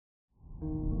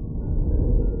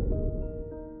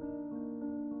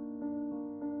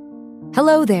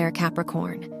Hello there,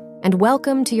 Capricorn, and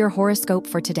welcome to your horoscope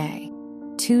for today,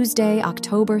 Tuesday,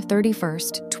 October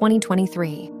 31st,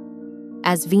 2023.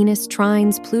 As Venus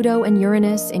trines Pluto and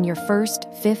Uranus in your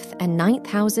 1st, 5th, and 9th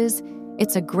houses,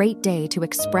 it's a great day to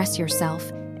express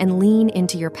yourself and lean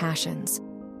into your passions.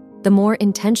 The more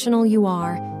intentional you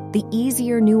are, the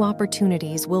easier new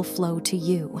opportunities will flow to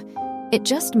you. It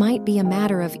just might be a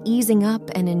matter of easing up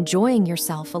and enjoying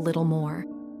yourself a little more.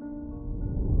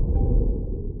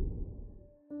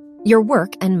 Your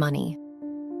work and money.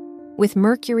 With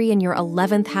Mercury in your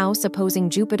 11th house opposing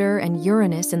Jupiter and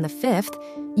Uranus in the 5th,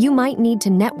 you might need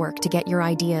to network to get your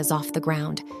ideas off the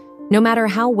ground. No matter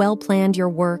how well planned your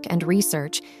work and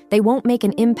research, they won't make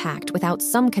an impact without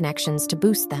some connections to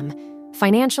boost them.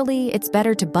 Financially, it's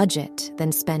better to budget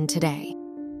than spend today.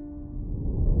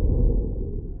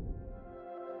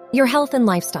 Your health and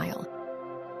lifestyle.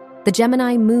 The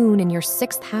Gemini moon in your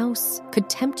 6th house could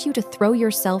tempt you to throw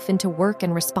yourself into work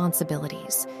and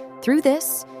responsibilities. Through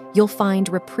this, you'll find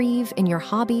reprieve in your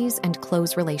hobbies and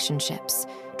close relationships.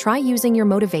 Try using your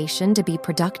motivation to be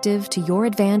productive to your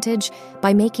advantage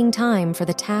by making time for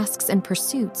the tasks and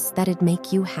pursuits that'd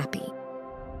make you happy.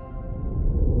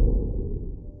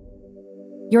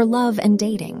 Your love and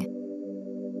dating.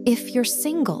 If you're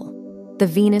single, the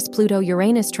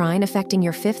Venus-Pluto-Uranus trine affecting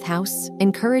your 5th house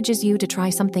encourages you to try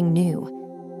something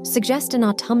new. Suggest an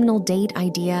autumnal date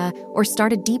idea or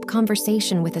start a deep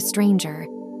conversation with a stranger.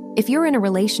 If you're in a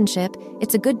relationship,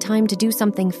 it's a good time to do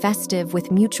something festive with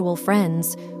mutual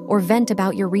friends or vent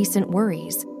about your recent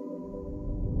worries.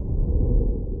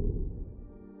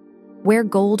 Wear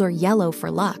gold or yellow for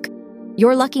luck.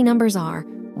 Your lucky numbers are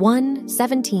 1,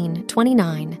 17,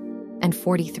 29, and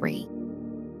 43.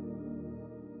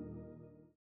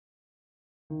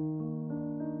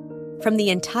 From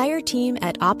the entire team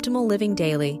at Optimal Living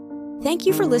Daily, thank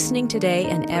you for listening today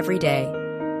and every day.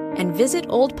 And visit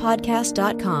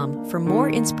oldpodcast.com for more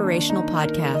inspirational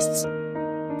podcasts.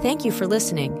 Thank you for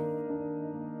listening.